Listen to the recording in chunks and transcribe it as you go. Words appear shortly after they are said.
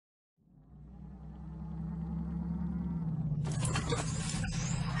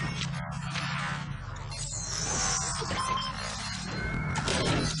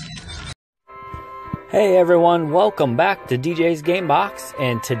Hey everyone, welcome back to DJ's Game Box,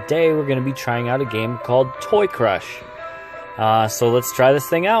 and today we're going to be trying out a game called Toy Crush. So let's try this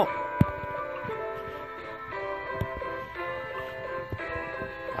thing out.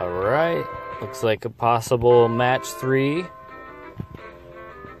 Alright, looks like a possible match 3.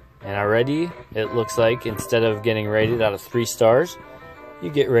 And already, it looks like instead of getting rated out of 3 stars, you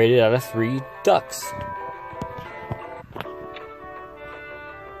get rated out of 3 ducks.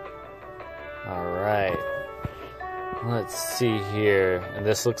 Alright, let's see here. And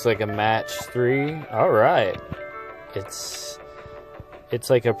this looks like a match 3. Alright, it's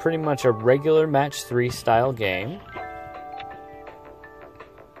like a pretty much a regular match 3 style game,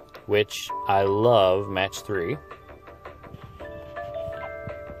 which I love match 3.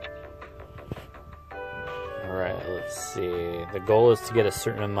 Alright, let's see. The goal is to get a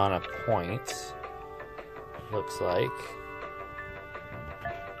certain amount of points, looks like.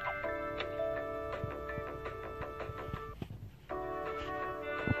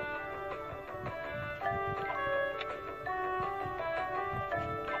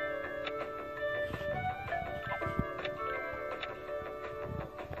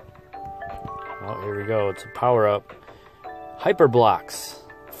 Oh, here we go. It's a power-up. Hyper Blocks.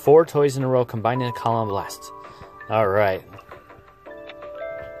 4 toys in a row combined in a column blast. Alright.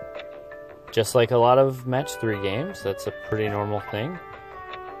 Just like a lot of match 3 games, that's a pretty normal thing.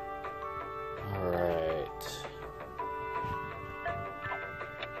 Alright.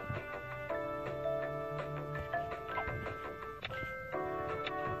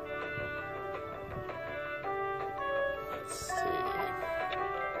 Let's see.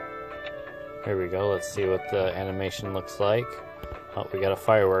 Here we go. Let's see what the animation looks like. Oh, we got a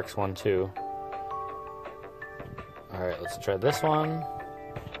fireworks one too. Alright, let's try this one.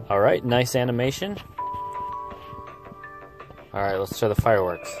 Alright, nice animation. Alright, let's try the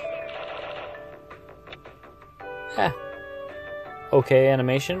fireworks. Okay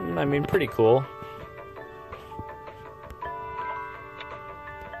animation. I mean, pretty cool.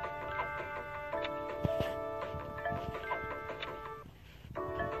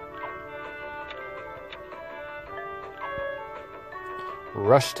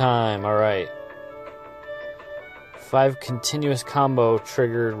 Rush time, alright. 5 continuous combo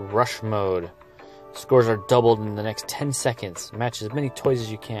triggered rush mode. Scores are doubled in the next 10 seconds. Match as many toys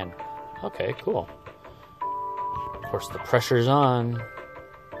as you can. Okay, cool. Of course, the pressure's on.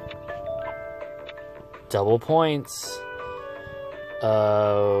 Double points.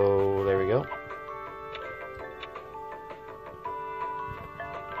 Oh, there we go.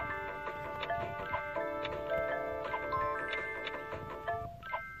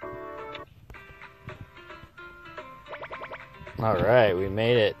 Alright, we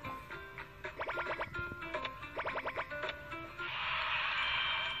made it.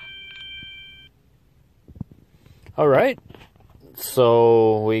 Alright,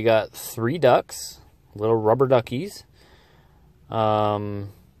 so we got 3 ducks, little rubber duckies. What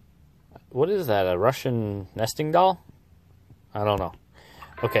is that, a Russian nesting doll? I don't know.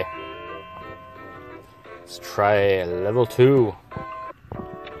 Okay. Let's try level 2.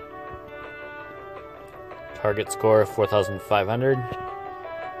 Target score 4,500.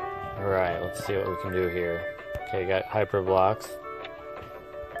 Alright, let's see what we can do here. Okay, got hyper blocks.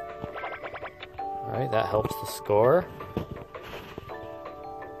 Alright, that helps the score.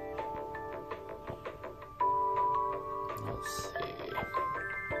 Let's see.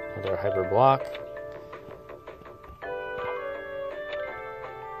 Another hyper block.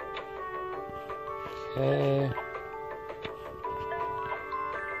 Okay.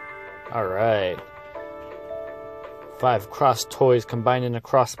 Alright. 5 cross toys combined in a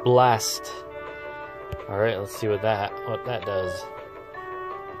cross blast. Alright, let's see what that does.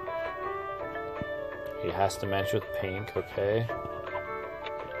 It has to match with pink, okay.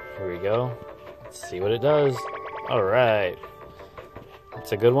 Here we go. Let's see what it does. Alright.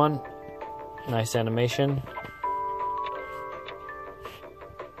 That's a good one. Nice animation.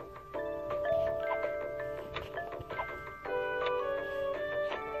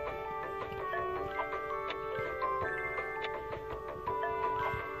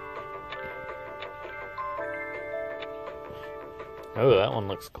 Oh, that one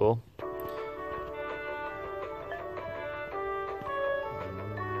looks cool.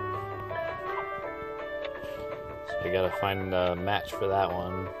 So we gotta find a match for that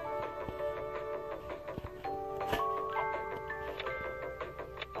one.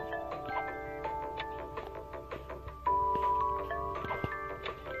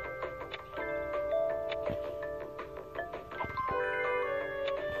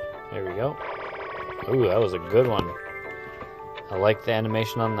 There we go. Ooh, that was a good one. I like the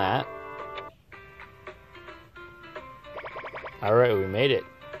animation on that. Alright, we made it.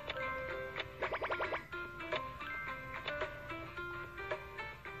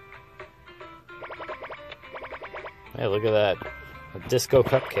 Hey, look at that. A disco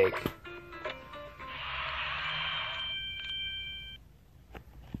cupcake.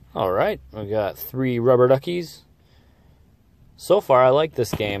 Alright, we got 3 rubber duckies. So far, I like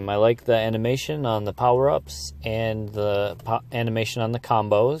this game. I like the animation on the power-ups and the animation on the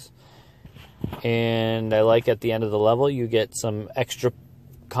combos. And I like at the end of the level, you get some extra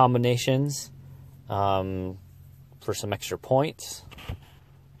combinations for some extra points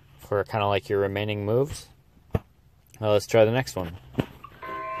for kind of like your remaining moves. Well, let's try the next one.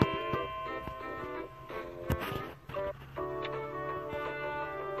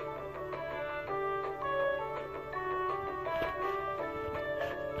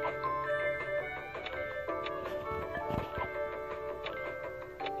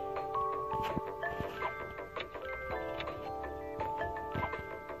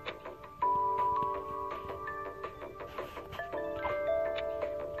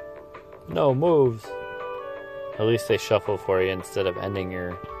 No moves. At least they shuffle for you instead of ending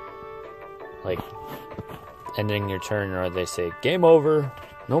your turn, or they say game over,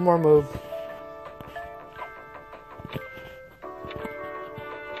 no more move.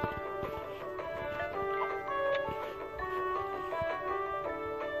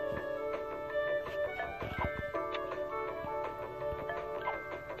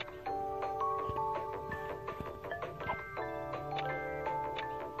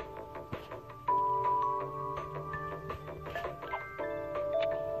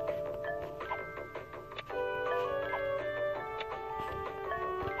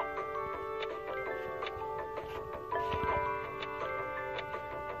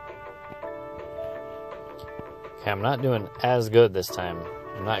 Okay, I'm not doing as good this time.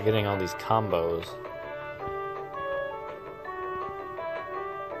 I'm not getting all these combos.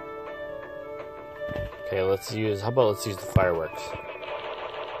 Okay, how about let's use the fireworks.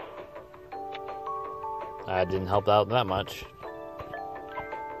 That didn't help out that much.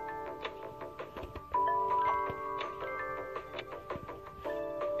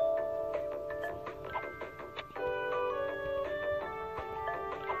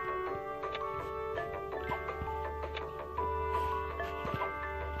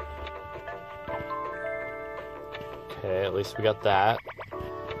 Okay, at least we got that.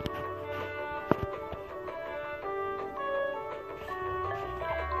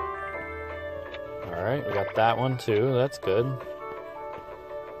 Alright, we got that one too. That's good.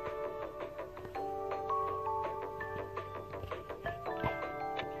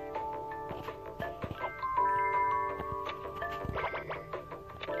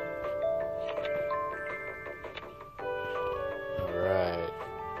 Alright.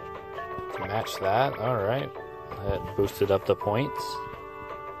 To match that, alright. That boosted up the points.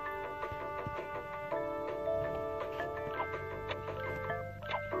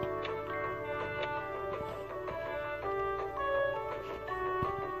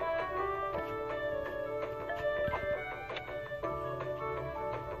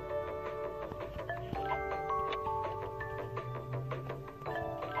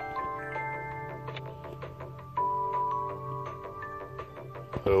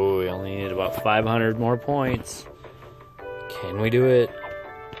 Oh, we only need about 500 more points. Can we do it?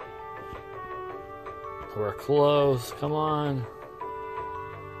 We're close. Come on.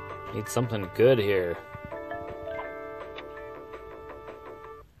 Need something good here.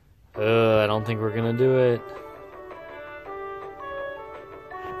 I don't think we're gonna do it.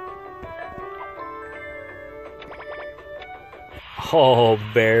 Oh,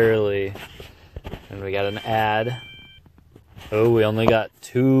 barely. And we got an ad. Oh, we only got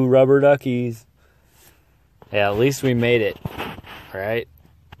 2 rubber duckies. Yeah, at least we made it. Right?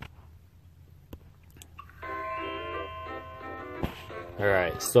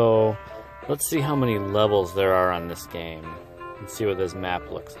 Alright, so let's see how many levels there are on this game. Let's see what this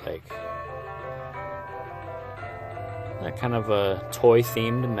map looks like. That kind of a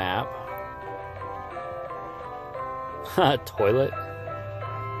toy-themed map. Toilet.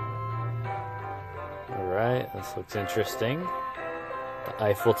 Alright, this looks interesting. The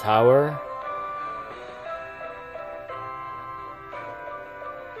Eiffel Tower.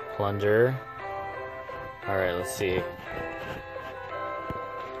 Plunger. Alright, let's see.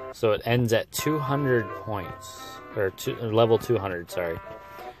 So it ends at 200 points. Or level 200, sorry.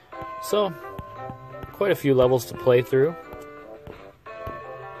 So, quite a few levels to play through.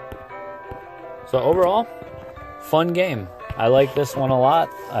 So overall, fun game. I like this one a lot.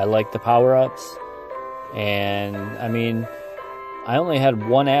 I like the power-ups. And, I mean, I only had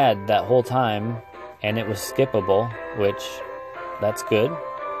one ad that whole time, and it was skippable, which that's good.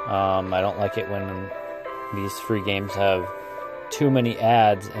 I don't like it when these free games have too many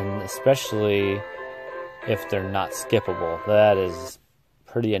ads, and especially if they're not skippable. That is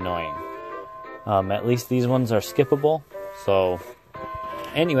pretty annoying. At least these ones are skippable. So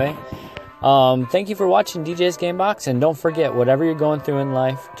anyway, thank you for watching DJ's Gamebox, and don't forget, whatever you're going through in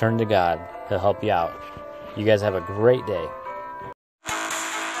life, turn to God. He'll help you out. You guys have a great day.